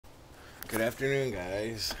Good afternoon,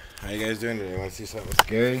 guys. How you guys doing today? Want to see something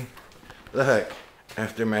scary? Look,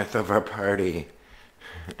 aftermath of our party.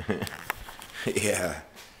 Yeah,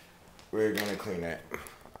 we're gonna clean it.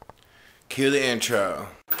 Cue the intro.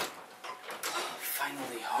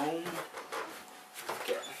 Finally home.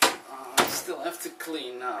 Okay. I still have to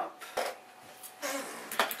clean up.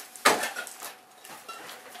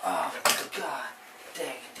 Oh, god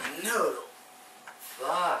dang it, noodle.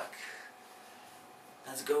 Fuck.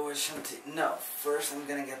 Let's go with some tea. No, first I'm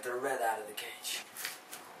gonna get the rat out of the cage.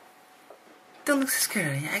 Don't look so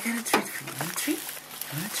scary. I got a treat for you. You want a treat?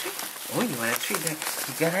 You want a treat? Oh, you want a treat? Then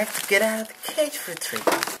you're gonna have to get out of the cage for a treat.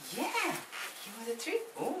 Yeah. You want a treat?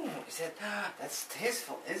 Oh, is that... that's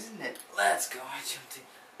tasteful, isn't it? Let's go with some tea.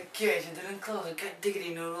 The cage and didn't close it. God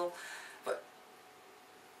diggity noodle. But...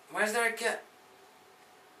 why is there a cat?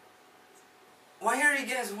 Why are you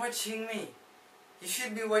guys watching me? You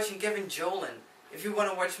should be watching Kevin Jolin. If you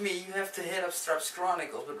want to watch me, you have to hit up Straps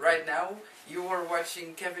Chronicles. But right now, you are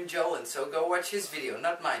watching Kevin Jolin, so go watch his video,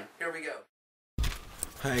 not mine. Here we go.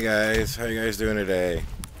 Hi guys, how you guys doing today?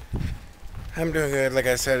 I'm doing good, like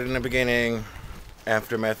I said in the beginning.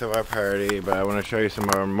 Aftermath of our party, but I want to show you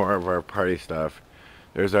some more of our party stuff.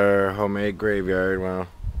 There's our homemade graveyard. Well,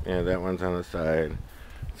 yeah, that one's on the side.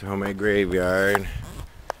 It's a homemade graveyard.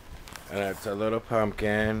 And that's a little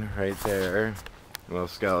pumpkin right there. A little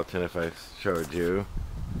skeleton if I showed you.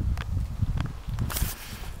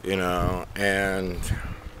 You know, and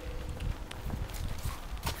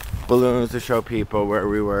balloons to show people where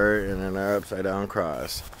we were, and then our upside down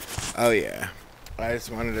cross. Oh yeah. I just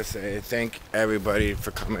wanted to say thank everybody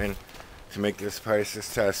for coming to make this party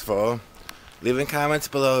successful. Leaving comments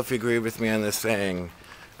below if you agree with me on this thing.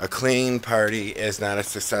 A clean party is not a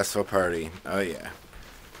successful party. Oh yeah.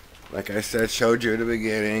 Like I said, showed you at the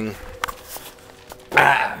beginning.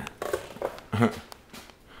 Ah!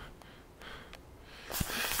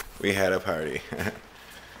 We had a party.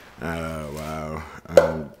 Oh wow.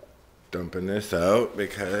 I'm dumping this out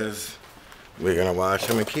because we're gonna wash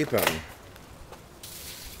them and keep them.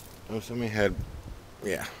 Oh, somebody had,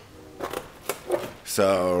 yeah.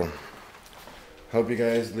 So, hope you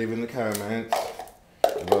guys leave in the comments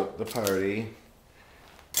about the party.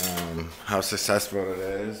 How successful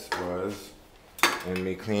it was, and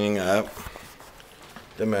me cleaning up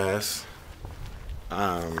the mess.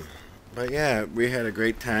 But yeah, we had a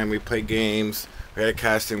great time. We played games. We had a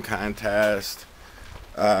costume contest.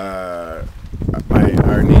 Our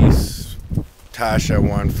niece Tasha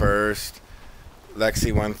won first.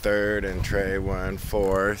 Lexi won third, and Trey won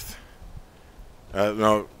fourth.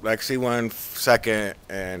 No, Lexi won second,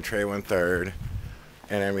 and Trey won third.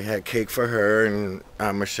 And then we had cake for her and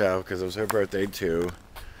Michelle because it was her birthday too,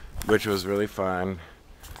 which was really fun.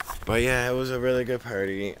 But yeah, it was a really good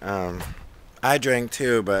party. I drank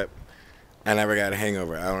too, but I never got a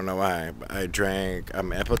hangover. I don't know why. But I drank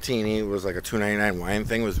Appletini. It was like a $2.99 wine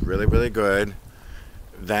thing. It was really, really good.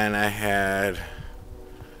 Then I had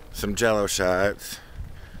some Jello shots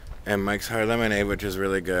and Mike's Hard Lemonade, which is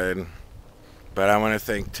really good. But I want to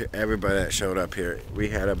thank to everybody that showed up here. We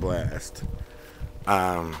had a blast.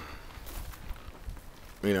 You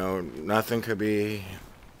know, nothing could be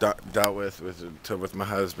dealt with my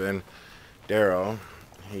husband, Daryl.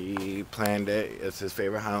 He planned it. It's his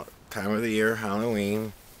favorite time of the year,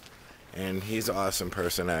 Halloween, and he's an awesome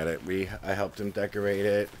person at it. I helped him decorate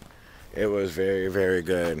it. It was very, very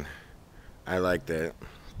good. I liked it.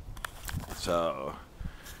 So,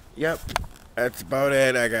 yep, that's about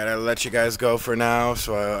it. I gotta let you guys go for now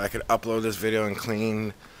so I could upload this video and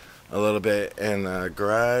clean a little bit in the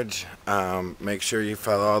garage. Make sure you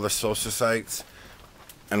follow all the social sites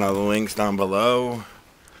and all the links down below.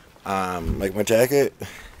 Like my jacket,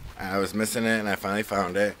 I was missing it and I finally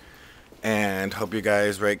found it. And hope you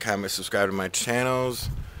guys rate, comment, subscribe to my channels.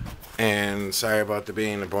 And sorry about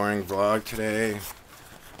being a boring vlog today.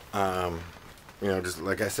 You know, just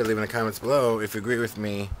like I said, leave in the comments below if you agree with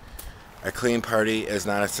me. A clean party is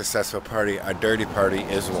not a successful party. A dirty party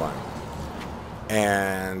is one.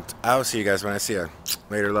 And I'll see you guys when I see you.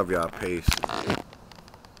 Later. Love y'all. Peace.